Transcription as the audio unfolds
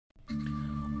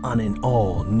On an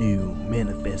all-new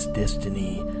Manifest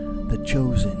Destiny, the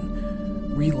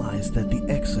Chosen realize that the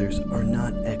Xers are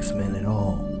not X-Men at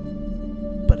all,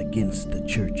 but against the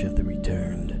Church of the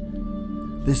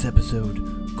Returned. This episode,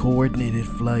 Coordinated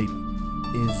Flight,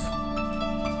 is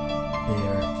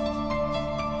there.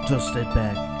 So sit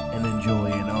back and enjoy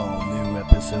an all-new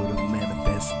episode of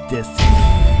Manifest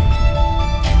Destiny.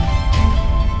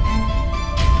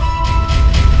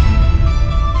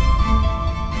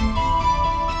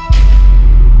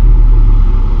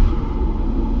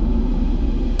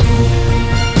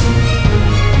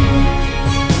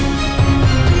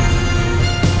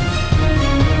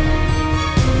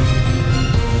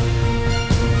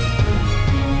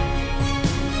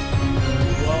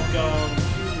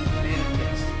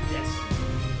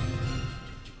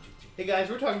 Hey guys,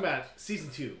 we're talking about Season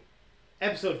 2,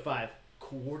 Episode 5,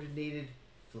 Coordinated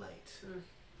Flight.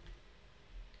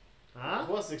 Huh? I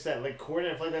wasn't excited. Like,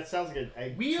 coordinated flight, that sounds like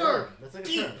a We term. are That's like a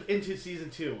deep term. into Season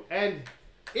 2, and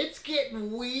it's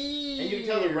getting weird. And you can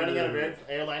tell they're running out of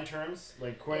airline terms.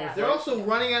 Like, coordinated They're flight. also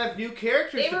running out of new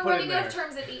characters They to were put in running there. out of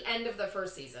terms at the end of the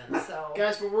first season, so...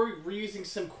 Guys, but we're using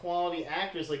some quality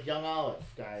actors like Young Olive,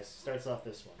 guys. Starts off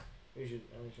this one. We should.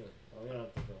 Oh, we don't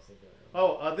have to go like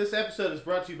that. This episode is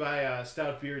brought to you by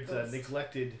Stout Beard's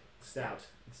Neglected Stout.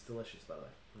 It's delicious, by the way.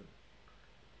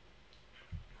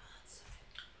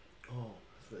 Oh,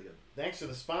 it's really good. Thanks for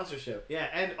the sponsorship. Yeah,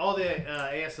 and all the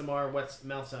ASMR wet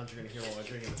mouth sounds you're going to hear while we're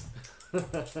drinking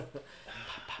this.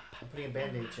 I'm putting a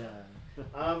bandage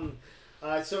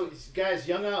on. So, guys,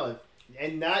 Young Olive.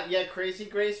 And not yet Crazy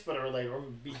Grace, but or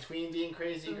between being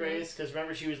Crazy Grace, because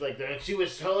remember she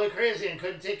was totally crazy and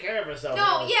couldn't take care of herself.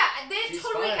 No, yeah, they She's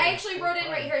totally... fine. I actually She's wrote in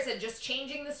fine. right here, it said just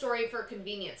changing the story for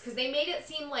convenience, because they made it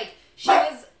seem like she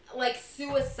was, like,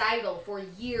 suicidal for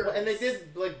years. Well, and they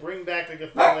did bring back a thing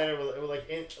later with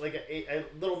a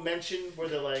little mention where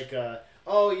they're like,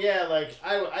 oh yeah,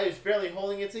 I was barely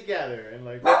holding it together, and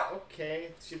okay,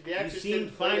 the actress seemed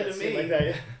didn't play fine that to scene me. like that.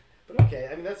 Yeah. But okay,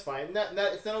 I mean that's fine.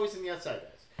 It's not always in the outside,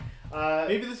 guys.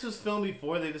 Maybe this was filmed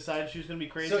before they decided she was going to be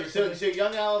crazy. So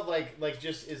Young Olive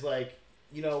just is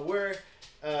we're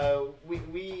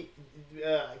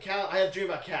Cal. I have a dream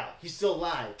about Cal. He's still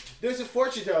alive. There's a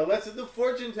fortune teller. Let's the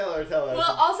fortune teller tell us.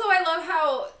 Well, also I love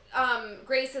how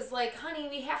Grace is like, honey,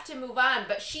 we have to move on.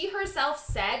 But she herself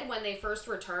said when they first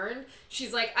returned,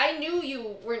 she's like, I knew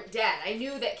you weren't dead. I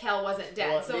knew that Cal wasn't dead.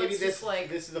 Well, so maybe it's just like...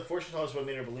 this is the fortune teller's what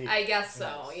made her believe. I guess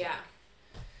so, yeah.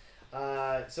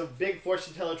 So big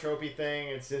fortune teller trophy thing.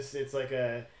 It's like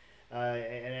an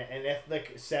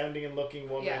ethnic sounding and looking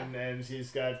woman, Yeah. and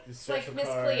she's got this It's like special Miss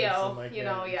cards Cleo, and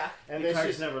yeah. And the then cards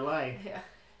she's never lie. Yeah.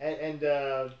 and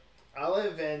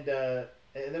Olive and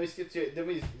then we skip to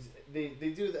they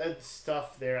do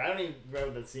stuff there. I don't even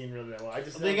remember that scene really that well. I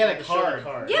just They know get a they showed the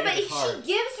card. Yeah, They but get a card.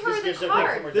 she gives her Just gives the her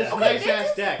card. from her This deck. nice this ass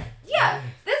is- deck. Yeah,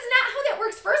 that's not how that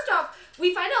works. First off,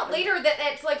 we find out later that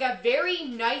it's like a very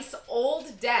nice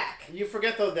old deck. You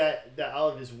forget though that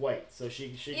Olive is white, so she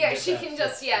Yeah, get she that can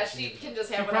stuff. just she can just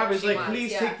She have whatever probably she was like, wants.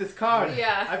 please yeah. take this card.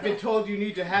 Yeah. I've been told you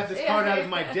need to have this Yeah. card out of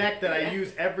my deck that I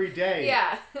use every day.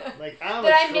 Yeah. I'm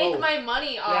that a I make troll. my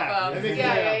money off Yeah, of. I think-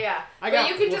 Yeah. I But got-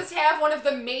 you can just have one of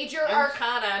the major And-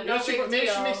 arcana. No she, big maybe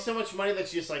deal. she makes so much money that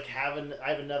she just I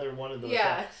have another one of those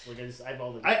Yeah. decks. I have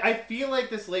all the I feel like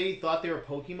this lady thought they were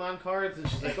Pokemon cards, and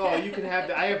she's like, "Oh, you can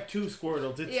have. I have 2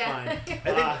 Squirtles. It's fine."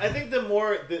 I think the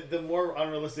more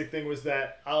unrealistic thing was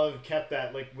that Olive kept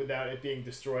that without it being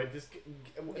destroyed. This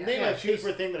name a she was-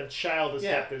 cheaper thing that a child has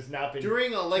kept has not been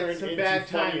During turned some into bad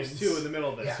times Funyuns. too in the middle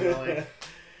of this. You know, like,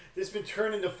 It's been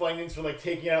turned into Funyuns for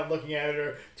taking it out, looking at it,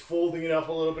 or folding it up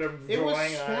a little bit, or it was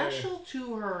drawing on it. special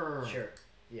to her. Sure,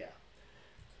 yeah,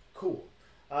 cool.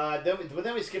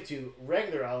 Then we skip to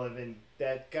regular Olive and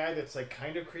that guy that's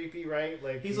kind of creepy, right?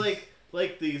 He's like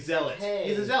the zealot. Hey,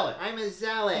 He's a zealot. I'm a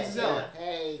zealot. He's a zealot.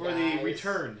 Hey, For the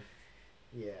return.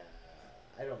 Yeah,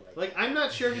 I don't like. I'm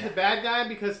not sure if he's a bad guy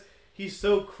because he's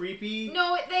so creepy.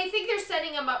 No, they think they're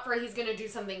setting him up for he's gonna do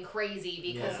something crazy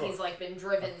because Yeah. he's been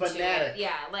driven A to fanatic. it.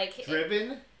 Yeah,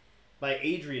 Driven by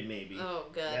Adrian, maybe. Oh,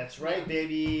 good. That's right,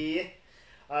 baby.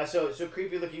 So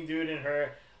creepy looking dude and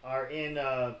her are in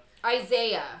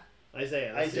Isaiah.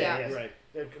 Isaiah, yes. right?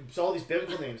 So all these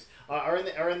biblical names are in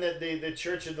the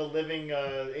Church of the Living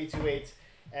 828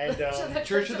 and The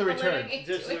Church of the Return. Living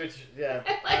Church of the Angels.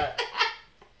 yeah.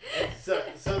 So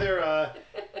they're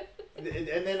and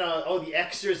then the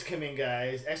Xers come in,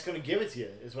 guys. X gonna give it to you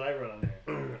is what I wrote on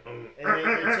there. and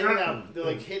they're taking out, they're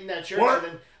like hitting that church, and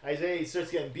then Isaiah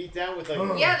starts getting beat down with like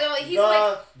he's the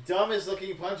like dumbest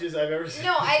looking punches I've ever seen.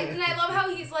 No, and I love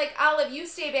how he's like, Olive, you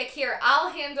stay back here. I'll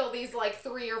handle these like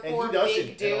 3 or 4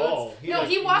 big dudes.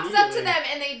 He walks up to them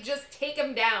and they just take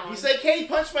him down. He's like, hey,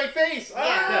 punch my face.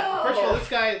 Yeah. First of all, this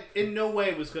guy in no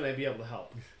way was going to be able to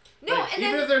help. No, like, and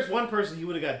even then, if there's one person, he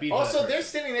would have got beat. Also, they're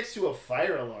standing next to a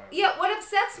fire alarm. Yeah, what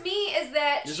upsets me is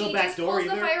that there's she no back just door pulls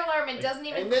the either. fire alarm and doesn't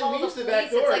even and then call the leaves police. the back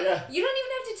door, It's like, yeah. you don't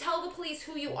even have to tell the police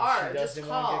who you Well, are. she Just doesn't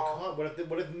want to get call. caught.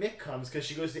 What if Mick comes? Because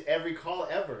she goes to every call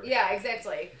ever. Yeah,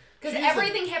 exactly. Because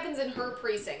everything happens in her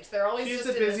precinct. They're always she's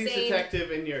just the in busiest the same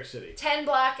detective in New York City.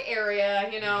 10-block area,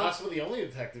 you know. Possibly the only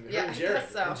detective. Her Yeah, and Jared. I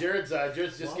guess so. And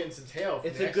Jared's just getting some tail.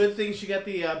 It's a good thing she got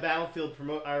the battlefield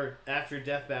or after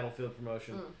death battlefield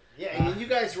promotion. Yeah, I mean, you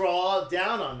guys were all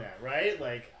down on that, right?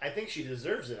 Like, I think she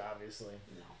deserves it, obviously.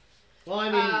 Well,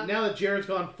 I mean, now that Jared's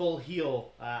gone full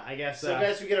heel, I guess. So,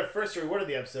 guys, we get our first reward of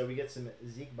the episode. We get some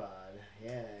Ziegbod.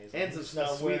 Yeah. And some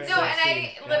sweet. No, and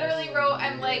I literally wrote,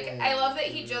 I'm like, I love that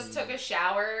he just took a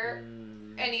shower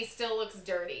and he still looks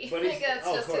dirty. But like, that's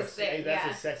just his thing. Hey, that's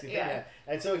his sexy thing. Yeah.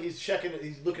 And so he's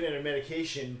looking at her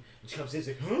medication, and she comes in, he's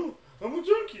like, huh? I'm a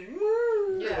junkie.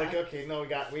 Yeah. Like, okay, no, we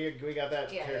got that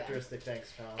characteristic.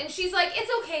 Thanks, pal. And she's like, it's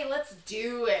okay, let's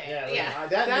do it. Yeah.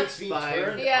 That makes me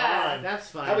turn on. That's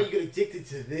fine. How about you get addicted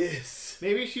to this?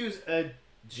 Maybe she was a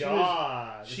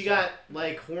jaw. She got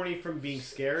like horny from being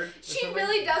scared. She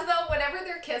really does though. Whenever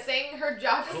they're kissing, her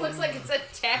jaw just looks like it's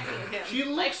attacking him. She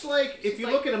looks like if you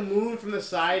look at a moon from the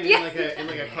side in like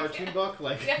a cartoon book,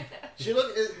 like she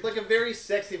looks like a very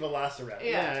sexy velociraptor.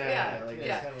 Yeah. Like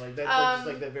kind of like that. Just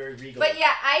like that very regal. But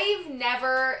yeah, I've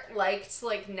never liked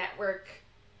like network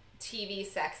TV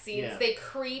sex scenes. Yeah. They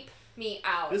creep me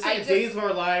out. This is like Days of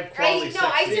Our Life quality sex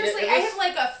I scene. seriously, I have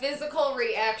like a physical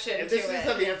reaction to it. If this is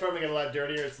how the info, I'm gonna get a lot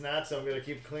dirtier. It's not, so I'm gonna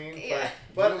keep clean. Yeah.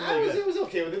 But it was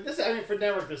okay with it. This, I mean, for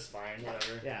network, this is fine.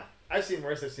 Whatever. Yeah. I've seen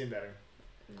worse. I've seen better.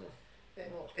 It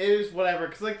is whatever.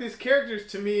 Because like these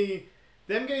characters, to me,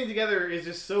 them getting together is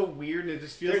just so weird, and it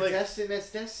just feels like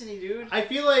that's destiny, dude. I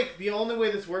feel like the only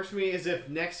way this works for me is if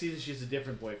next season she's a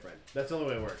different boyfriend. That's the only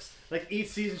way it works. Like each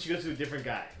season she goes to a different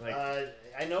guy. Like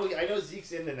I know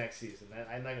Zeke's in the next season.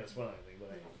 I'm not gonna spoil anything,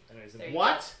 but I know he's in the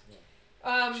what?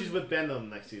 Yeah. She's with Ben though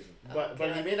next season. But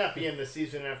he may not be in the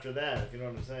season after that. If you know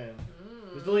what I'm saying.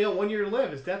 There's only got 1 year to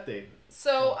live. His death date.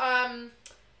 So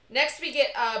next we get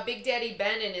Big Daddy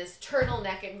Ben in his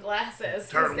turtleneck and glasses.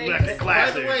 Turtleneck and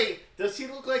glasses. By the way, does he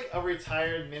look like a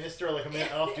retired minister, or like an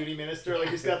off-duty minister? Like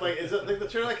he's got like, is it like the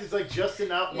turtleneck is like just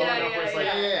enough, long enough where it's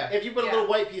like, if you put a little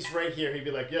white piece right here, he'd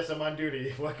be like, yes, I'm on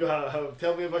duty. Like,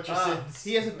 tell me about your sins.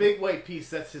 He has a big white piece.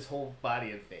 That's his whole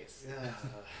body and face.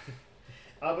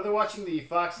 But they're watching the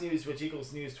Fox News, which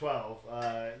equals News 12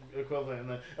 equivalent. And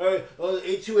like, all right,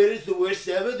 828 is the worst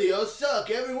ever. They all suck.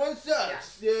 Everyone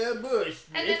sucks. Yeah, Bush.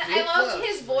 And then I loved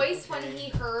his voice when he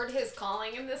heard his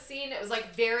calling in this scene. It was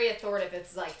like very authoritative.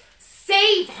 It's like,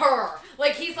 save her!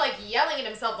 Like he's like yelling at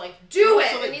himself, like, do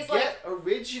it! Also, and he's like,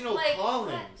 original like,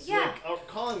 callings. yeah. Like,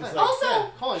 callings. Like,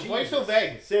 also, Callings, why are you so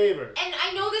vague? Save her. And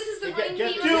I know this is the running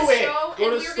get- theme do of the it. show, Go and to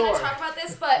we were store. going to talk about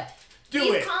this, but Do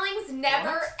these it. callings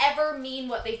never ever mean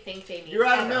what they think they mean. You're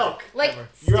out of ever. milk. Like,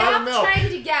 You're out stop of milk. trying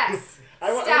to guess.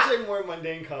 I wish Stop. I had more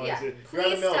mundane callings. Yeah. You're out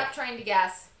of Please milk. stop trying to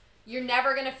guess. You're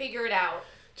never going to figure it out.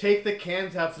 Take the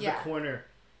cans out to Yeah. the corner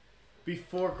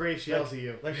before Grace yells at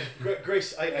you. Like,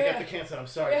 Grace, I got the cancer. I'm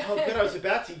sorry. Oh, good. I was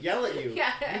about to yell at you.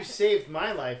 Yeah. You saved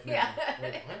my life now. Yeah.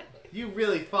 Wait, what? You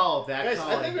really followed that. Guys,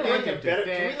 calling. I think we're making it better.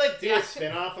 Can we like do Yeah. a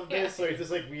spin-off of this? Like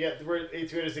just like we're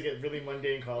 8-2 to get really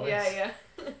mundane callings. Yeah.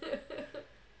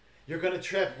 You're gonna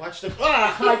trip. Watch the.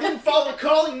 I didn't follow the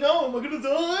calling. No, am I gonna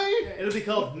die? It'll be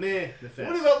called Meh the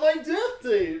Fest. What about my death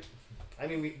date? I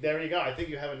mean, there you go. I think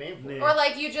you have a name for it. Yeah. Or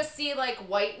like you just see like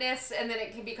whiteness, and then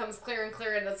it becomes clear and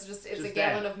clear, and it's a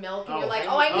gallon of milk, and you're like,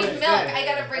 oh, I need it's milk. bad. I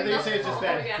gotta bring I think milk. you say it's just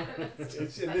bad.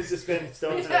 Yeah. This has been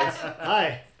Stone's Face.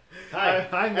 Hi.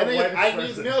 I'm And the then whitest I need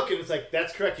person. milk, and it's like,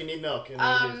 that's correct, you need milk. And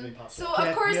then it pops So up. of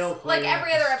Get course, milk like when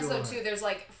every you're other at the episode store. too, there's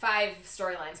like 5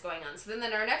 storylines going on. So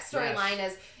then our next storyline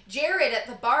is Jared at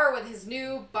the bar with his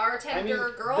new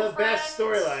bartender girlfriend. The best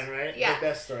storyline, right? Yeah. The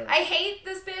best storyline. I hate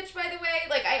this bitch, by the way.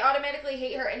 Like, I automatically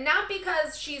hate her. And not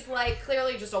because she's, like,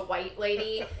 clearly just a white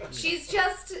lady. She's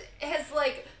just has,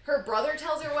 like, her brother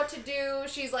tells her what to do.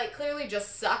 She's, like, clearly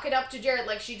just suck it up to Jared.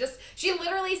 Like, she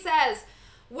literally says,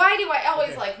 why do I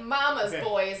always like mama's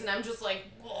boys? And I'm just like,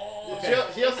 whoa.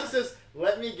 She also says,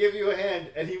 let me give you a hand.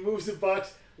 And he moves the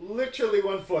box literally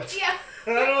 1 foot. Yeah.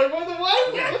 And I'm like, what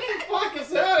the fuck is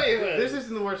that even? This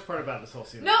isn't the worst part about this whole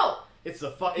series. No. It's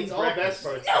the fucking It's all breakfast. best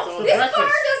parts. No, It's this all bar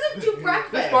breakfast. doesn't do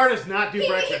breakfast. This bar does not do He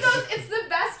breakfast. goes, it's the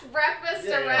best breakfast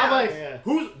Yeah, yeah. around. I'm like, Yeah.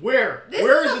 where? This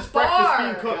Where is is a this breakfast bar.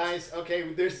 being cooked? Guys, okay,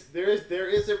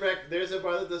 there's a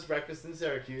bar that does breakfast in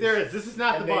Syracuse. There is. This is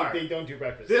not and the bar. They don't do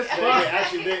breakfast. This So, bar-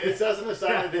 actually, it says on the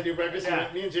sign that they do breakfast. Yeah.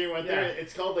 Me and Jamie went there. Yeah.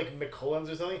 It's called like McCullen's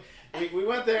or something. We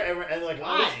went there and like,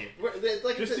 Why?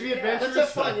 like Just to be Let's adventurous? have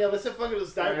fun. Yeah, let's have fun with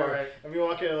this dive bar. Right. And we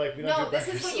walk in and like we don't No, do this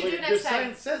breakfast. is what you do Like, next their time.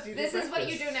 sign says you do This is what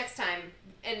you breakfast. do next time.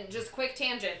 And just quick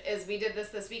tangent is we did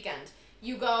this weekend.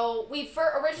 You go.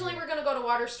 Originally we're gonna go to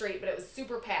Water Street, but it was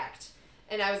super packed.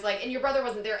 And I was like, and your brother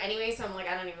wasn't there anyway, so I'm like,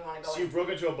 I don't even want to go. So you in. broke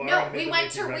into a bar. No, and made we them went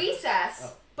make you to breakfast? recess,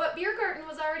 Oh. but Beer Garden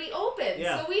was already open.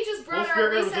 Yeah. So we just brought Wolf's our Beer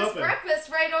Garden was recess open. breakfast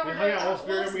right over We hung to out at Wolf's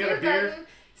Beer Garden, Wolf's we got a beer. Garden.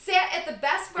 Sat at the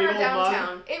best bar Big old mug.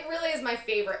 downtown. It really is my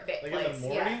favorite bit Like place. in the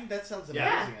morning? That sounds amazing.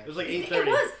 Yeah. actually. It was like It 8:30.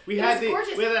 was. We It had was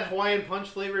gorgeous. we had that Hawaiian punch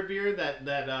flavored beer that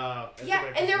Yeah,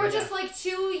 and there were Yeah. just like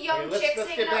two young Okay, chicks let's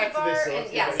hanging get out back the to bar. this. And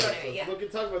Let's yeah, get so back to anyway, this. yeah. We can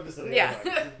talk about this later. Yeah.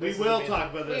 We This is will amazing.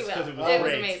 talk about We this will. because it was It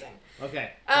was great. amazing.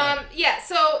 Okay. Yeah,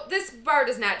 so this bar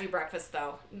does not do breakfast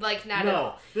though. Like not at No,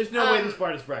 all. there's no way Um, this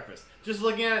bar does breakfast. Just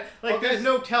looking at it, like Okay. there's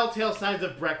no telltale signs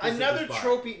of breakfast. Another at this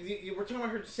bar. tropey. We're talking about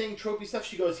her saying tropey stuff.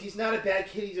 She goes, "He's not a bad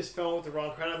kid. He just fell in with the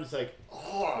wrong crowd." I'm just like,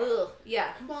 "Oh, Ugh,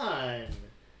 yeah. come on!"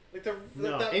 Like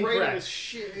No, that incorrect. rating is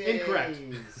shit. Incorrect.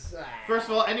 First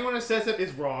of all, anyone who says that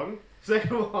is wrong.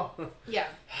 Second of all, Yeah.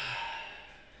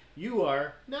 you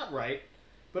are not right.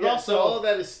 But Yeah, also, so all of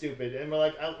that is stupid, and we're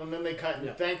like, and then they cut. And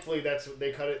Yeah. thankfully,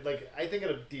 they cut it. Like I think at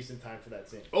a decent time for that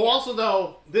scene. also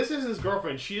though, this is his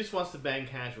girlfriend. She just wants to bang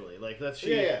casually. Like that's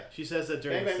she. Yeah, yeah. She says that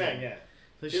during Bang, the bang, scene. bang. Yeah.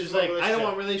 So She she's doesn't want like, I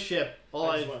don't relationship.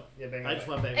 want relationship. I just want, bang, I bang. just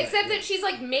want bang. Except that she's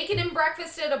like making him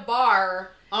breakfast at a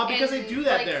bar. because and, they do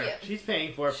that like, there. yeah. She's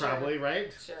paying for it Sure. probably,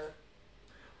 right? Sure.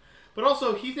 But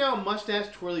also, he's now a mustache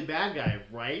twirly bad guy,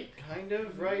 right? Kind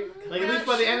of right. Like at least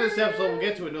by the end of this episode, we'll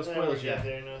get to it. No spoilers yet.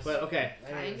 But But okay.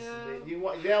 Kind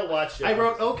of. They'll watch it. I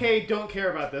wrote, okay, don't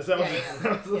care about this. That was,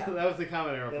 Yeah. that was the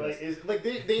comment error. They're for like,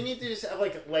 this. they need to just have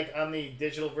like on the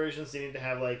digital versions they need to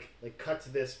have like cut to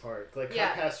this part like Yeah.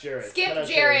 cut past Jared Skip cut out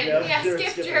Jared. Yeah, Jared,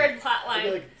 skip him. Jared It'd plotline.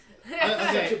 be like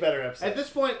Okay. such a better episode. At this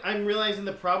point, I'm realizing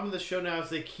the problem with the show now is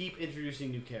they keep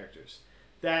introducing new characters.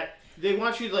 That they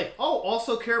want you to like, oh,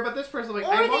 also care about this person. Like,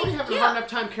 Or I'm they- already having a yeah. hard enough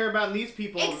time caring about these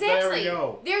people that I Exactly. already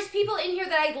know. There's people in here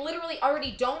that I literally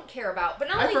already don't care about. But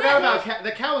not I only forgot that, about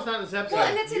the cow was not in this episode. Well,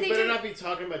 and that's you it. They better do. not be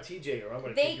talking about TJ or I'm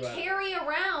gonna They kick you out. carry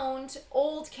around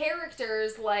old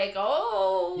characters like,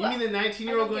 oh. You mean the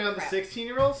 19-year-old I don't going give out a the crap.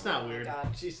 16-year-old? It's not Oh my weird.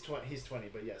 God. He's 20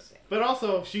 but yes, But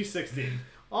also, she's 16.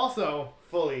 Also,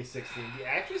 fully 16. The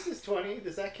actress is 20.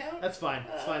 Does that count? that's fine.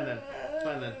 It's fine then. It's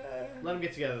fine then. Let them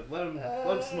get together. Let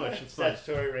them smush. It's fine.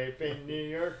 Statutory rape in New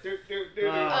York.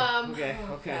 Okay,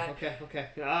 Oh, okay, God. okay.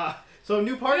 So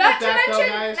new partner Not with to that though,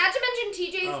 mention, guys. not to mention,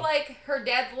 TJ's Oh. like her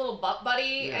dad's little butt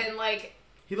buddy, Yeah. and like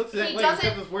He looks exactly he like doesn't-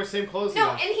 except just wears same clothes. no, he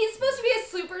and does. he's supposed to be a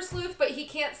super sleuth, but he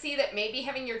can't see that maybe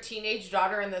having your teenage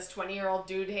daughter and this 20-year-old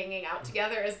dude hanging out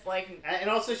together is like And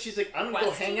also, she's like, I'm gonna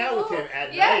go hang out with him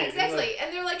at yeah, night. exactly.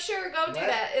 And they're like, sure, go do What?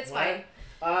 that. It's What? fine.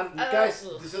 Guys,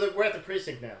 ugh. so we're at the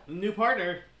precinct now. New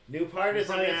partner. New partners.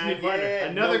 New partner, and it's new partner.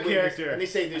 Another witness- character. And they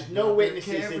say there's Another no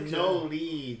witnesses character. and no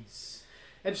leads.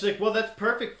 And she's like, well, that's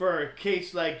perfect for a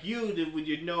case like you. Would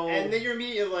you know? And then you're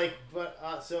immediately like, but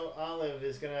so Olive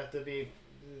is gonna have to do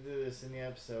this in the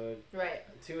episode. Right.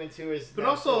 2 and 2 is. But not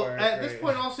also, 4, at this right?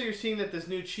 point, also you're seeing that this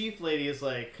new chief lady is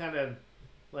like kind of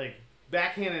like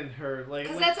backhanding her, like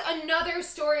Because when- that's another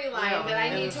storyline Yeah, that I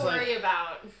and need it's to like- worry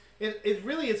about. It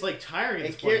really is like tiring. At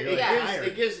It, this point. gives, You're, it, like, gives, tired.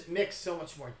 it gives Nick so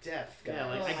much more depth. Guys. Yeah,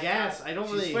 like Oh I my guess God. I don't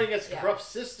She's really. fighting against a Yeah. corrupt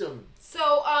system.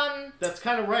 So, That's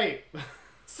kind of right.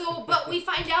 but we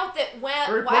find out that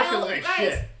Very while Portland like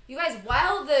shit. you guys,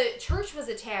 while the church was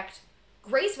attacked,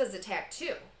 Grace was attacked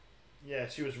too. Yeah,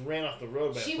 she was ran off the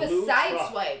road by She a was blue truck.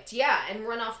 sideswiped, yeah, and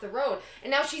run off the road.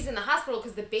 And now she's in the hospital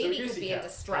because the baby So could be Goosey in Cow.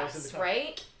 distress, Goosey Cow.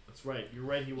 right? That's right. You're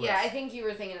right. He was. Yeah, I think you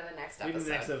were thinking of the next Maybe episode.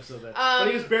 the next episode. Then. But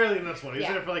he was barely in this one. He was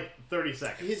yeah. in it for like 30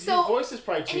 seconds. His So- voice is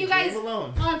probably and changing. you guys- Leave him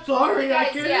alone. I'm sorry. You I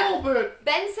guys, can't yeah. help it.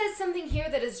 Ben says something here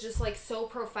that is just like so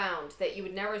profound that you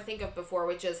would never think of before,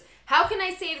 which is, how can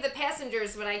I save the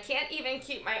passengers when I can't even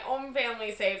keep my own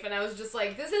family safe? And I was just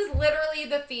like, this is literally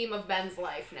the theme of Ben's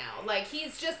life now. Like,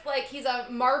 he's just like, he's a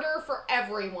martyr for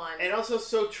everyone. And also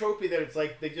so tropey that it's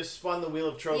like they just spun the wheel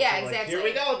of tropes. Yeah, and like, exactly. Here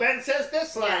we go. Ben says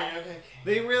this line. Yeah. Okay.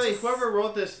 They really, Just- whoever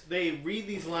wrote this, they read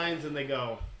these lines and they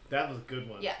go, "That was a good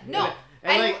one." Yeah, no.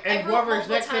 And whoever's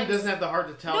next to them times. doesn't have the heart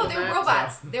to tell No, them they're that,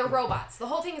 robots. so. They're robots. The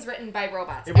whole thing is written by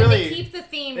robots. It really- and they keep the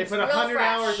themes They put real 100 fresh.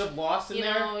 hours of Lost in You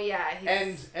there. know, yeah.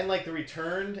 And like the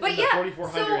Returned But and the yeah,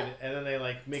 4400, and then they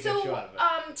like make a show out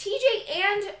of it. TJ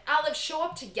and Olive show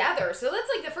up together, so that's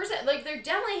like the first. Like they're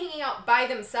definitely hanging out by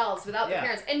themselves without their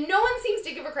parents, and no one seems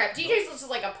to give a crap. TJ's just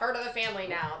like a part of the family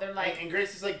now. They're like, and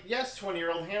Grace is like, yes,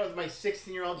 20-year-old, hang out with my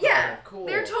 16-year-old yeah, daughter. Cool.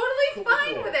 they're totally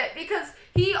fine with it because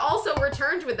he also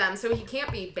returned with them, so he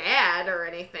can't be bad or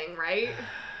anything, right?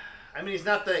 I mean, he's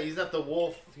not the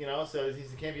wolf, you know, so he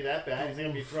can't be that bad. He's not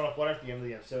gonna be thrown off water at the end of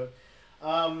the episode.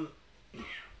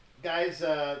 Guys,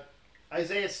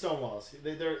 Isaiah Stonewalls.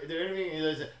 They're interviewing.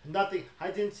 There's nothing.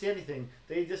 I didn't see anything.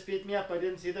 They just beat me up. I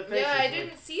didn't see their faces. Yeah, I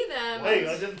didn't see them. Hey,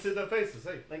 I didn't see their faces.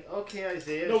 Hey. Like, okay,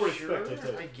 Isaiah. No sure, respect, I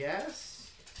tell you. I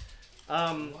guess.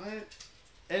 What?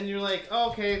 And you're like,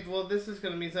 oh, okay, well, this is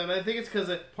gonna mean something. I think it's because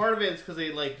part of it is because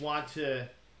they like want to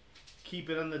keep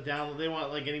it on the down. They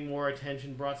want like getting more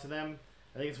attention brought to them.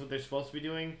 I think it's what they're supposed to be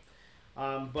doing.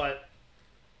 But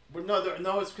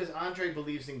no, it's because Andre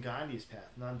believes in Gandhi's path,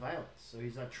 nonviolence. So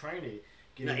he's not trying to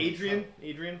get. no, Adrian.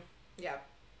 Yeah.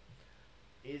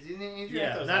 Isn't it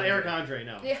Adrian? I thought Yeah, it was not Andre. Eric Andre.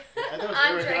 No. Yeah. I thought it was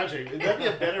Andre. Eric Andre. That'd be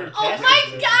a better. Oh cast my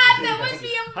than- god, that would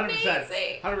be 100%.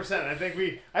 amazing. 100%.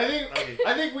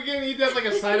 I think we're gonna need to have like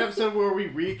a side episode where we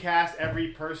recast every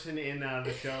person in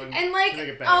the show And to make like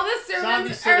it better. all the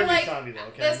sermons still are gonna be like Sandy, though,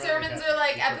 okay? the I'm not sermons gonna are cast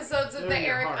like him. episodes of They're the in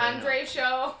your Eric heart right Andre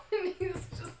show, and he's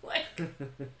just like,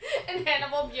 and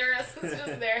Hannibal Buress is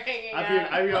just there hanging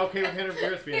out. I'd be okay with Hannah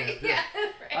Pierce being in it too. Yeah,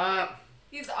 right.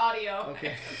 He's audio.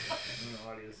 Okay. He's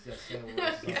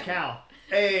He's Cal.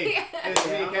 Hey, it's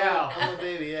me, Cal. I'm a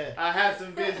baby, yeah. I have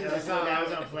some business Yeah, or that's something. what I I was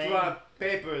was on a on plane.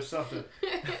 paper or something.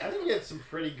 I think we had some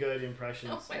pretty good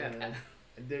impressions. Oh my God.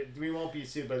 We won't be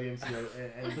sued by the MCO.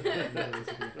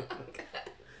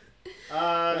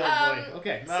 Oh boy.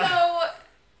 Okay. So,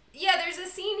 yeah, there's a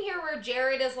scene here where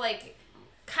Jared is like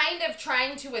kind of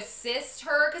trying to assist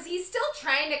her because he's still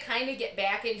trying to kind of get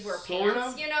back into her Sort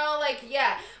pants, of? you know, like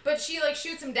yeah. But she like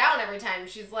shoots him down every time.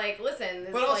 She's like, "Listen,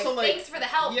 this But also, like, thanks for the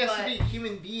help." He has but to be a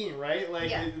human being, right? Like,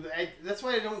 Yeah. that's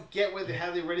why I don't get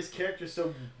how they write his character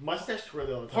so mustache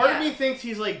twirly all the time. Part Yeah. of me thinks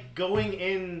he's like going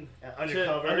in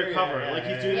Undercover. undercover, Yeah, like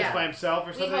he's yeah, doing yeah. this by himself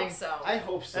or we something. hope so. I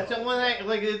hope so. That's the one thing.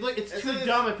 Like it's That's too what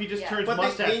dumb if he just Yeah. turns But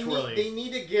mustache twirly. they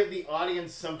need to give the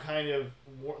audience some kind of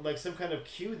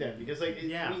cue then, because like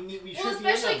Yeah. we Well, should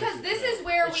especially because this is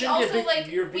where It we shouldn't be a also big like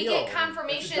we reveal. get It's a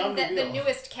confirmation dumb that the reveal.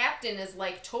 newest captain is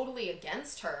like totally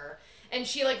against her, and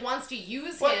she like wants to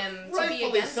use But him to be rightfully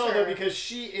against so her. though, because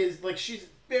she's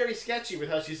very sketchy with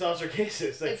how she solves her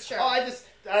cases. Like, It's true. oh, I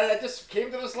just came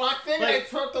to this lock thing Like, and I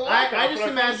broke the lock. I off just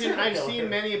and I found imagine a I've serial seen killer.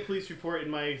 many a police report in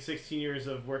my 16 years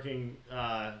of working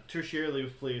tertiarily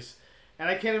with police, and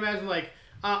I can't imagine like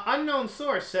unknown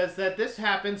source says that this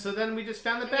happened, so then we just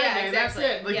found the bad Yeah, guy, exactly.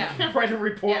 and that's it. Like Yeah. you can't write a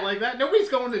report Yeah. like that. Nobody's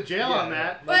going to jail on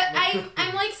that. But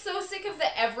I'm like so sick of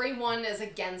that everyone is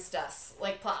against us,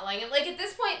 like plotline. And like at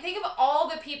this point, think of all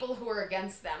the people who are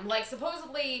against them. Like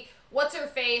supposedly, what's her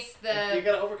face? You The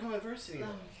gotta overcome adversity. oh,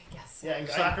 I guess. Yeah, and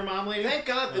Soccer mom lady. Thank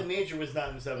God the major was not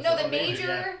in this episode. No, the Oh, major,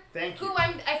 yeah. Thank you. who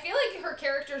I feel like her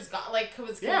character's gone. Like who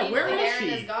was Yeah, where conveniently is there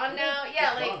and she? is gone now.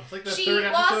 Yeah, It's like gone. It's like the she third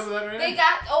episode lost. of that right They now.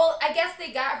 got. Oh, I guess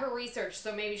they got her research,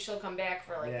 so maybe she'll come back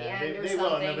for like the Yeah, end or they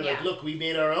will, and they'll something. be Yeah. like, look, we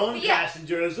made our own Yeah.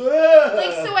 passengers. Like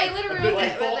so, I literally wrote I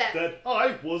that. thought that. that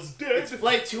I was dead. It's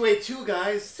flight 282,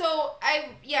 guys. So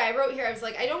I wrote here. I was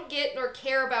like, I don't get nor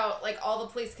care about like all the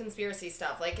police conspiracy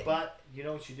stuff. Like But you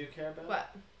know what you do care about?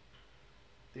 what?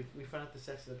 We found out the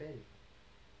sex of the baby.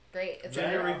 Great. It's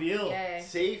Gender a reveal. Yay.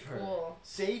 Save her. Cool.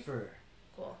 Save her.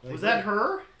 Cool. Like, Was that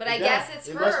her? But I Yeah, guess it's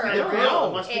it her. must be the I don't girl. know.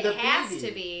 It must be It the has baby.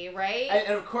 to be, right?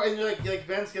 And of course, and you're like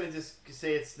Ben's gonna just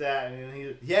say it's that,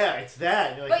 and yeah, it's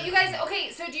that. And you're like, But you guys,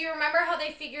 okay, so do you remember how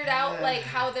they figured out, Yeah. like,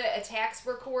 how the attacks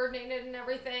were coordinated and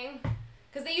everything?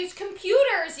 Because they used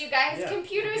computers, you guys. Yeah,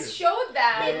 computers computers. showed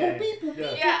that.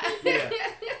 Yeah. Yeah.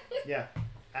 Yeah.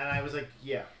 And I was like,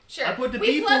 yeah. Sure. I put the we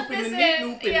beep plugged boop in this the neat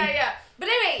loop in. Yeah. But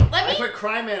anyway, I let me put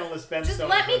crime analyst Ben just Stone.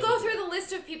 let me go through the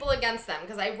list of people against them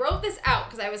because I wrote this out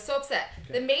because I was so upset.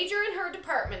 Okay. The major in her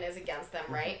department is against them,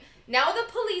 right? Now the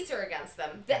police are against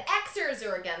them. The Xers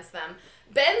are against them.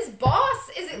 Ben's boss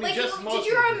is I mean, like. just Did most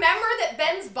you of them. remember that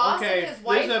Ben's boss Okay, and his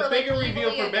wife there's were a bigger like, reveal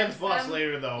evilly for Ben's against boss them?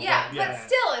 later, though. Yeah, but but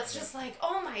still, it's just like,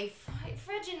 oh my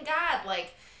friggin' god,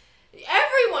 like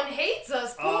everyone hates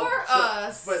us, poor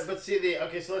us. But see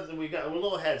so we're a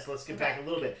little ahead, so let's get back a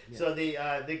little bit. Yeah. So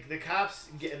the cops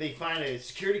they find a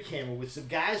security camera with some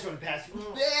guys running past,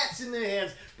 bats in their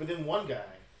hands, but then one guy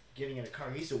getting in a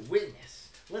car, he's a witness.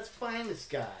 let's find this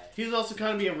guy. He was also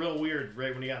kind of being real weird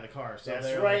right when he got in the car. So That's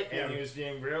they were right, like, and he was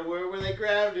being real weird when they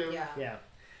grabbed him. Yeah.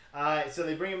 So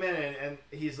they bring him in, and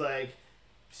he's like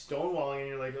stonewalling, and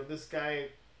you're like, oh, this guy,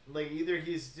 like either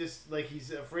he's just like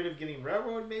he's afraid of getting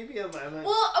railroaded, maybe. I'm like,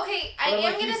 Well, okay, I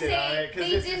am gonna say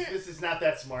this is not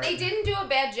that smart. They didn't do a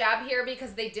bad job here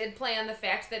because they did play on the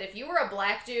fact that if you were a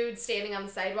black dude standing on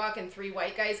the sidewalk and 3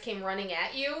 white guys came running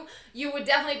at you, you would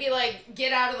definitely be like,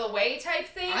 get out of the way type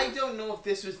thing. I don't know if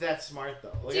this was that smart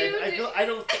though. Like, Dude,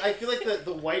 I feel like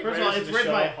the white First of all, writers it's of the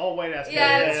written show. by all white ass people.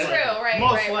 Yeah, that's true. Right,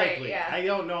 Most right, likely. yeah. I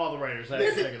don't know all the writers. I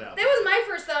have to check it out. That was my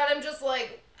first thought. I'm just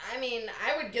like, I mean,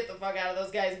 I would get the fuck out of those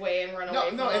guys' way and run away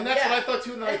from them. And that's what I thought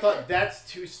too. And then I thought that's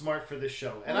too smart for this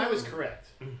show, and I was correct.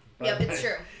 Yep, it's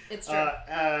true. It's true.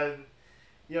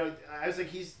 You know, I was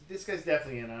like, this guy's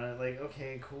definitely in on it. Like,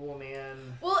 okay, cool,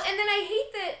 man. Well, and then I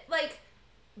hate that, like,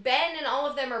 Ben and all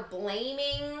of them are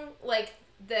blaming, like,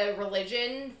 the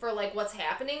religion for, like, what's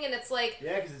happening, and it's like...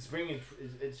 Yeah, because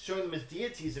it's showing them as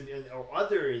deities or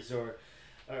others or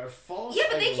false. Yeah,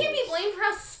 but they idols. can't be blamed for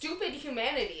how stupid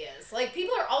humanity is. Like,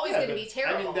 people are always going to be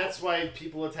terrible. I mean, that's why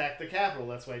people attack the Capitol.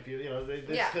 That's why people, you know,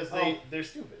 because they're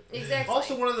stupid. Exactly.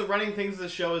 Also, one of the running things of the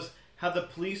show is how the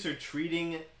police are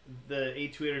treating the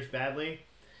A2-ators badly.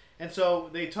 And so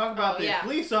they talk about the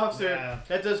police officer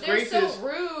that does They're Grace's... so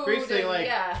rude. Grace thing, like,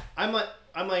 yeah.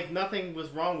 I'm like, nothing was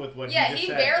wrong with what he Yeah, just he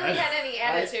said. barely had any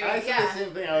attitude. I said the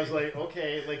same thing. I was like,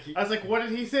 okay, like I was like, what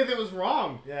did he say that was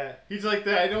wrong? Yeah. He's like,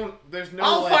 there's no...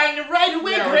 I'll find it right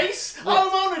away, Yeah, Grace.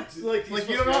 I'll own it. Like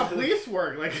you don't know how police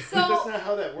work. Like, So, that's not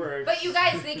how that works. but you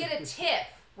guys, they get a tip,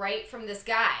 right, from this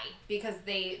guy because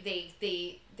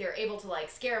they're able to like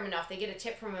scare him enough. They get a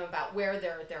tip from him about where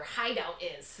their hideout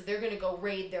is. So they're gonna go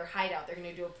raid their hideout. They're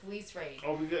gonna do a police raid.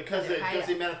 Oh, because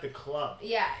they met at the club.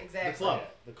 Yeah, exactly. The club. Yeah,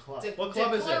 the club. What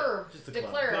club is it? Just the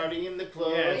club. Party in the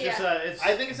club. Yeah, it's just it's.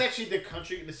 I think it's actually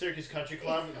the Syracuse Country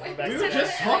Club. We were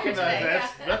just talking about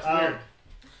that. That's weird.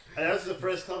 And that was the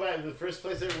first the first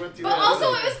place I ever went to. But also,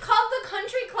 it was called the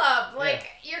Country Club. Like,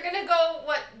 you're gonna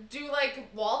go do like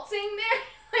waltzing there?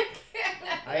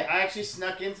 I actually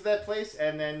snuck into that place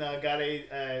and then got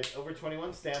a over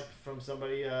 21 stamp from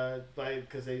somebody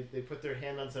because they put their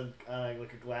hand on some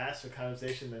like a glass or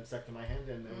condensation, then stuck to my hand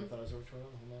and thought I was over 21.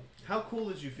 Hold on. How cool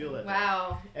did you feel that?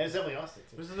 Wow. And it's Emily Austin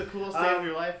too. Was it the coolest day of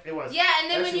your life? It was. Yeah,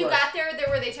 and then when you was. got there,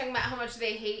 were they talking about how much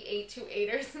they hate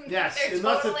 828ers? Yes, and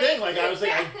that's the thing. Like I was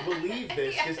like, I believe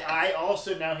this because I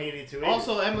also now hate 828ers.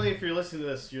 Also, Emily, if you're listening to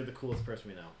this, you're the coolest person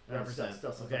we know. Represent.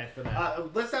 Okay, for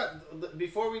that. Let's not.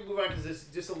 Before we move on, because there's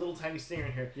just a little tiny stinger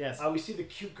in here. Yes. We see the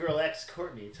cute girl ex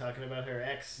Courtney talking about her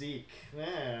ex Zeke.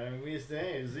 Yeah, we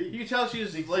say Zeke. You can tell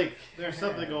she's like there's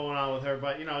something going on with her,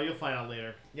 but you'll find out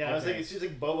later. Yeah, okay. I was like, she's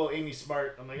like Bobo, Amy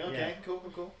Smart. I'm like, okay, cool.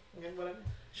 Okay, whatever.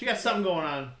 She got something going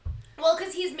on. Well,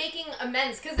 because he's making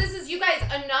amends. Because this is, you guys,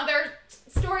 another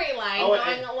storyline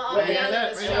going along with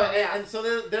this show. And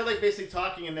so they're like basically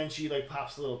talking, and then she like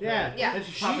pops a little pill. Yeah. And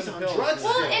she's on pills. drugs.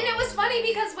 Well, and it was funny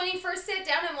because when he first sat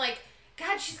down, I'm like,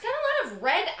 God, she's got a lot of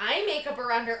red eye makeup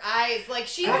around her eyes. Like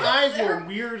her eyes were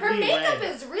weirdly her makeup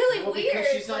red. is really weird. Because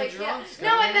she's on like, drugs.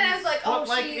 No, and then I was like,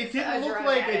 But it didn't look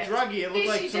like a druggie. It looked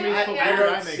like somebody's put weird eye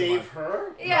makeup save on.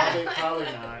 her? Yeah. Probably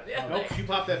not. Nope, she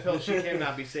popped that pill. She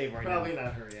cannot be saved right Probably now.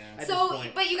 not her. Yeah. So,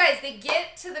 but you guys, they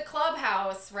get to the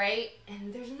clubhouse, right?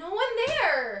 And there's no one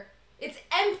there. It's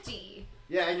empty.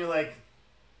 Yeah, and you're like,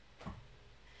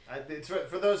 it's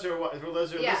for those who are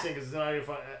listening, because it's not your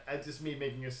fun. It's just me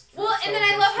making a. Well, and then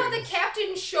I love how the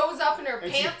captain shows up in her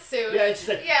pantsuit. Yeah, and she's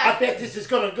like, I bet this is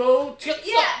gonna go tits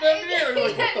up down there.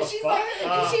 Like, what the she's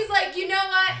fuck? she's like, you know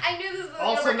what? I knew this was gonna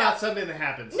Also, work not out. something that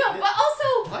happens. No, but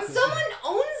also, someone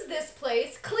owns this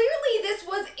place. Clearly, this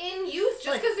was in use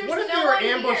just because there's no one here. What if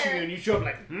they were ambushing you and you show up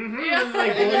like, and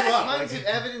like, And blew there's up? tons of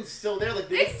evidence still there. Like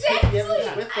they didn't Exactly. take the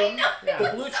evidence with them. I know,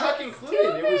 The blue truck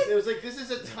included. It was like this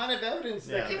is a ton of evidence.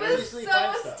 Yeah. That It can was easily so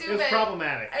find stuff. stupid. It was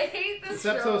problematic. I hate this This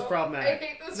episode was show. problematic. I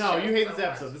hate this No, show you hate so this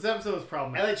episode. much. This episode was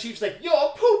problematic. And the chief's like, "Yo,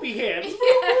 poopy hands."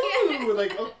 Yeah. We're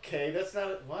like, okay, that's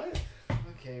not what.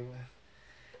 Okay, well.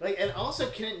 Like, and also,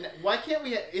 why can't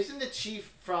we? Isn't the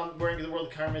chief from Wearing the World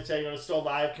of Carmen saying still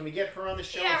alive? Can we get her on the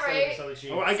show Yeah, instead right. of this other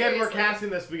chief? Oh, again, we're Seriously. casting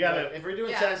this. We gotta. If we're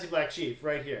doing Yeah. Sassy Black Chief,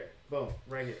 right here, boom,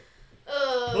 right here.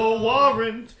 The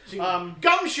warrant.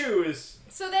 Gumshoes.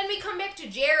 So then we come back to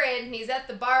Jared, and he's at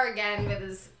the bar again with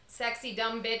his sexy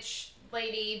dumb bitch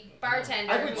lady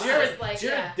bartender. I would who's Jared. just like,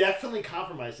 Jared definitely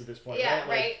compromised at this point. yeah,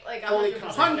 right? like fully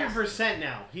 100%. 100%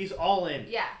 now. He's all in.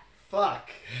 Yeah. Fuck.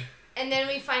 And then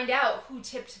we find out who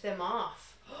tipped them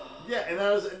off. Yeah, and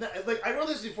I wrote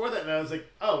this before that, and I was like,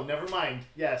 oh, never mind.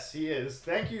 Yes, he is.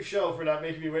 Thank you, show, for not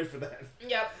making me wait for that.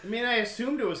 Yep. I mean, I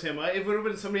assumed it was him. If it would have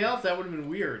been somebody else, that would have been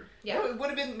weird. Yeah. No, it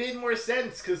would have made more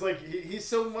sense, because, like, he's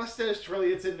so mustache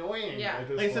twirly, it's annoying. Yeah. At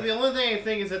this Like, so point. the only thing I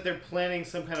think is that they're planning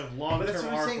some kind of But long-term that's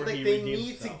what I'm arc saying, where like, he they redeems need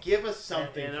to himself. give us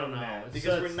something I don't from know. that. It's Because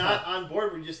so- we're it's not tough. on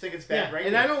board, we just think it's bad Yeah, writing.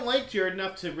 and I don't like Jared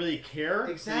enough to really care.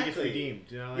 Exactly. He gets redeemed.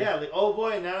 You know? Like, Yeah, like, oh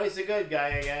boy, now he's a good guy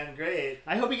again. Great.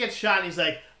 I hope he gets shot and he's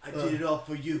like, I did it all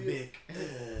for you, Vic.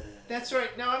 That's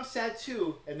right. Now I'm sad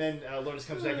too. And then Lourdes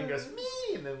comes back and goes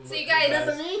me. And then So you guys- dies.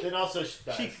 Remember me? Then also she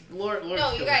dies. Lord No,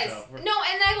 you killed guys. herself. No,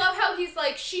 and I love how he's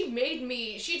like, she made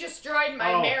me. She destroyed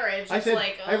my Oh, marriage. I It's said,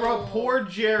 like, I wrote oh. poor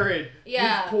Jared.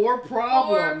 Yeah. His poor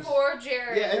problems. Poor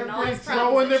Jared. Yeah, and all his Everybody's problems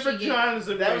throwing their that she gave.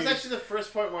 vaginas at That me. was actually the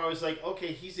first point where I was like, okay,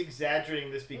 he's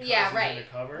exaggerating this because Yeah, he's right.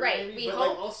 undercover. Right. Maybe. We But hope-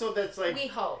 like also that's like We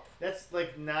hope. that's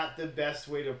like not the best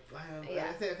way to. I don't know. Yeah.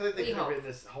 I feel like they We could have hope. written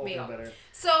this whole We thing hope. better.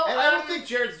 So, And I don't think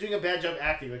Jared's doing a bad job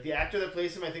acting. Like the actor that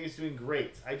plays him, I think is doing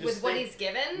great. I just with what think, he's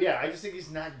given. Yeah, I just think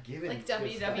he's not given Like good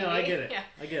WWE. stuff. No, I get it. Yeah.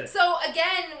 I get it. So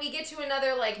again, we get to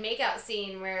another like makeout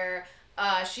scene where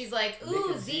she's like, "Ooh,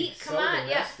 Making Zeke, Zeke come so on,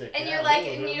 yeah," domestic. and Yeah, you're like, ooh,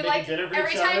 and they're you're making like, dinner for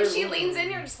every each time other. she Ooh. leans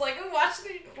in, you're just like, "Ooh,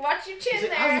 watch your chin He's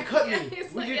like, there." oh, you cut Yeah, me he's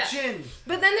with like, your yeah. chin.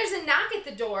 But then there's a knock at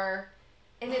the door,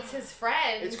 and it's his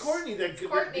friend. It's Courtney, the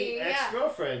Courtney, yeah.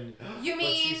 ex-girlfriend. You But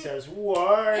she mean says,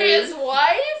 what? his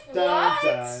wife? Dun, What?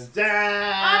 dun, dun.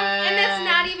 And that's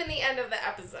not even the end of the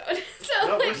episode. So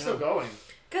No, we're like, still going.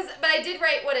 but I did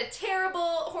write what a terrible,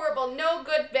 horrible, no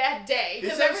good, bad day.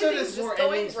 This Because episode everything's is just more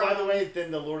going endings, wrong. by the way,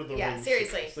 than the Lord of the Yeah, Rings.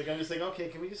 seriously. It's like, I'm just like, okay,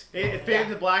 can we just... It faded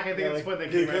to black. I think at this point they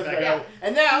came right back Yeah. out.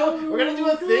 And now, we're going to do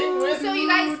a thing with... So you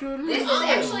guys,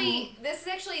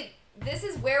 this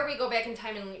is where we go back in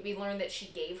time and we learn that she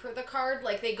gave her the card.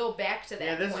 Like they go back to that.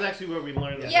 Yeah, this point. is actually where we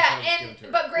learned that. Yeah, the card was given to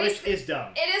her, but Grace- which is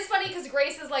dumb. It is funny because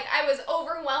Grace is like, I was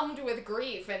overwhelmed with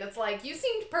grief, and it's like you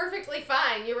seemed perfectly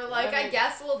fine. You were like, I, mean,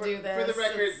 guess we'll for, do this. For the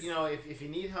record, It's- you know, if you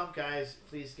need help, guys,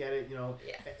 please get it. You know,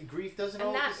 Yeah. grief doesn't I'm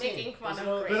always not the same. making fun Doesn't of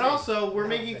always- grief. But also, we're Yeah.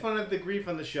 making fun of the grief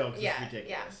on the show because Yeah, it's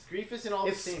ridiculous. Grief isn't all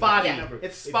It's the same. spotty. Remember,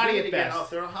 It's if spotty you at need to get best. help,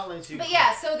 there are hotlines you But can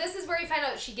yeah, so this is where we find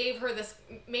out she gave her this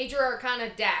major arcana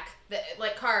deck that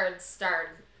like cards starred.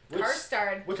 Which- Cards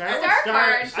starred. which Star I would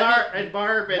card. Star and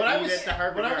Barb When I at was the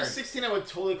Harvard when I Yard. was 16, I would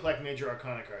totally collect major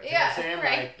arcana cards. You know Yeah, what I'm saying?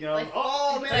 right. Like, you know, Like-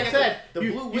 oh man, Like I I got said, the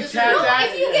you- blue you wizard. tap No, that-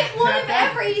 if you get one tap of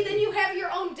that. every, then you have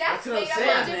your own deck That's what I'm made up saying,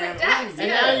 of different man. decks. And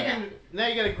yeah. now you yeah.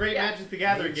 can get a great Yeah. Magic the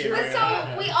Gathering game. Sure. But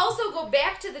right so we also go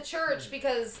back to the church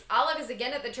because Olive is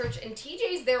again at the church and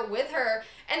TJ's there with her,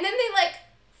 and then they like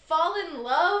fall in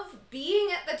love being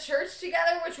at the church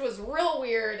together, which was real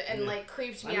weird and Yeah. like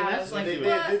creeped me I mean, out. I that's was what like, they do.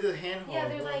 what? did the handhold. Yeah,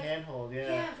 they're the like, handhold. Yeah.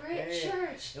 Yeah, we're at Hey.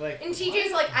 church. You're like, And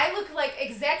TJ's like, I look like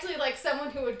exactly like someone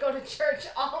who would go to church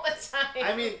all the time.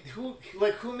 I mean, who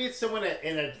meets someone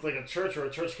in a church or a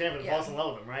church camp and Yeah. falls in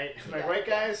love with them, right? Am I Yeah. right,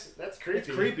 guys? That's creepy. It's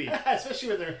creepy. Especially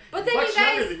when they're But then much you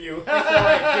guys- younger than you. It's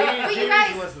alright. But you Jamie guys-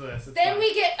 can listen to this. It's then fine.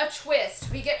 we get a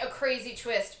twist. We get a crazy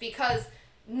twist because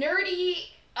nerdy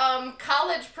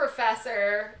college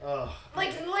professor, Ugh. like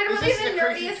Is literally this the a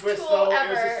crazy nerdiest twist, tool though, or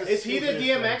ever. is this Is he the stupidest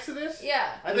DMX of this?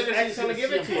 Yeah. I think Does I X gonna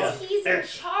give it to you? Because he's in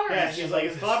charge. Yeah, she's like,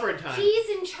 it's clobbering time. He's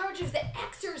in charge of the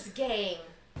Xers gang.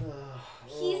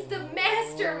 He's the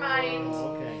mastermind.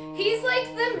 Oh, okay. He's like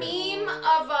the meme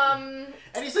of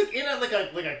And he's like in a like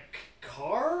a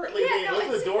car. Like Yeah, they no, open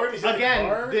the it's- door and he's in a Again,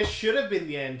 car. this should have been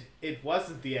the end. It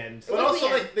wasn't the end. But was also,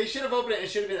 the end. like, they should have opened it. It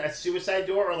should have been a suicide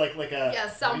door or like a Yeah,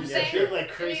 something. big,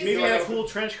 like crazy. Maybe he door had a open. cool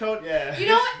trench coat. Yeah. You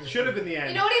know what? Should have been the end.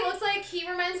 You know what he looks like? He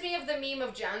reminds me of the meme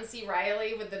of John C.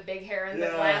 Reilly with the big hair and the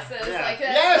Yeah, glasses. yeah. Like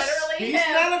that's Yes, literally he's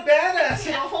him. not a badass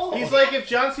at all. He's like if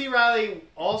John C. Reilly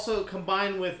also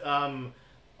combined with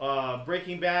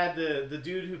Breaking Bad, the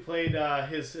dude who played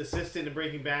his assistant in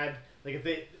Breaking Bad. Like if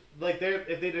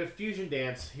they did a fusion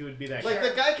dance, he would be that Like guy.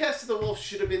 the guy cast as the wolf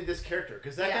should have been this character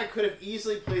because that Yeah. guy could have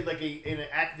easily played like an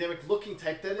academic looking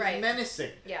type that is Right.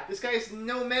 menacing. Yeah. This guy has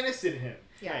no menace in him.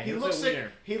 Yeah. He was looks a like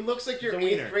wiener. your He's a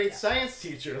wiener. 8th grade Yeah. science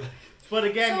teacher. But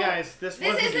again, So, guys, this This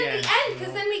wasn't isn't the the end. end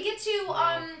because then we get to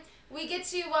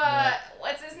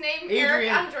what's his name? Eric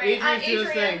Adrian. Andre. Adrian's doing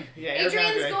his thing. Yeah, Eric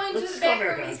Adrian's Andre. going to Let's the call him back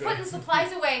Eric room. He's Andre. putting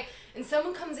supplies away, and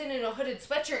someone comes in a hooded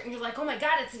sweatshirt, and you're like, oh my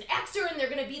god, it's an Xer, and they're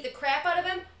gonna beat the crap out of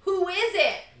him. Who is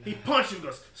it? He punched him and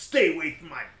goes, "Stay away from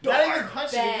my Not daughter." even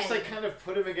punching, he just Ben. like kind of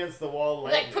put him against the wall.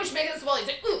 Like push me against the wall. He's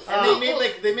like, ooh. And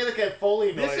they made like a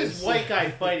Foley noise. This is white guy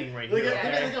fighting right Like, here. they Yeah.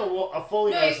 made like a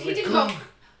Foley No, noise. he like, didn't go.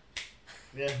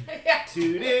 Yeah. Yeah.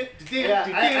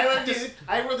 Yeah, I like this.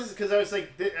 I wrote this because I was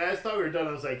like, I thought we were done.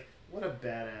 I was like, what a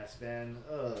badass man.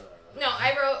 Ugh. No,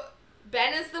 I wrote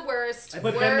Ben is the worst. I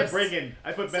put worst. Ben the Brigand.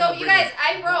 I put Ben So the you Brigand. guys,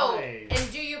 I wrote, Why?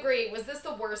 and do you agree? Was this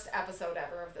the worst episode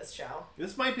ever of this show?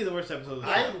 This might be the worst episode of the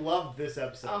show. I loved this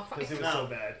episode Oh, because it was no. so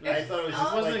bad. It I thought it was It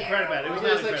just wasn't like incredible. It was it not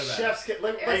was like incredible. chef's kiss.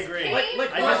 Like, It I was agree. Like,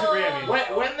 I disagree. I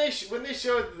mean, when they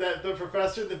showed the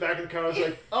professor in the back of the car, I was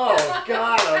like, oh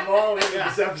god, I'm all into Yeah.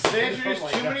 this episode. They introduced Oh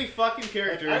my too God. many fucking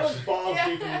characters. Like, I was balls Yeah.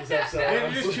 deep in this episode. They I was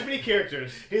introduced too like- many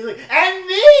characters. He's like, and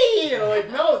me! And I'm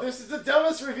like, no, this is the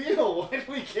dumbest reveal. Why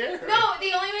do we care? No,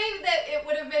 the only way that it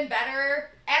would have been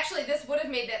better, actually, this would have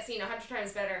made that scene 100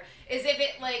 times better, is if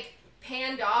it, like,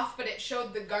 panned off, but it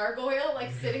showed the gargoyle,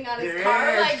 like, sitting on his Yeah,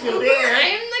 car, like, still there.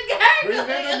 I'm the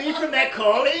Remember gargoyle! me from that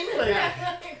calling?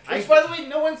 Like, which, by the way,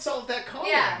 no one solved that calling.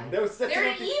 Yeah. That's They're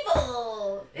what the-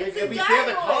 evil! It's if a we fail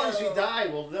the gargoyle! callings, we die.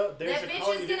 Well, no, there's That a bitch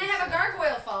calling is you gonna didn't have a say.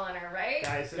 gargoyle fall on her, right?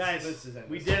 Guys, this is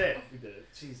we did it. We did it.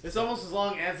 Jeez. It's almost as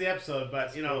long as the episode,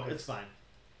 but, you know, Focus. it's fine.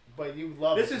 But you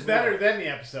love This it. is We better love it. than the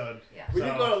episode. Yeah. We So,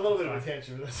 did go on a little bit it's of a fine.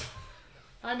 tangent with this.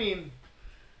 I mean,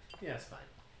 yeah, it's fine.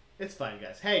 It's fine,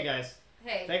 guys. Hey, guys.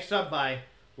 Hey. Thanks for stopping by.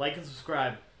 Like and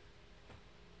subscribe.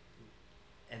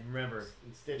 And remember,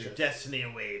 And Stitch your us. destiny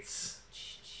awaits.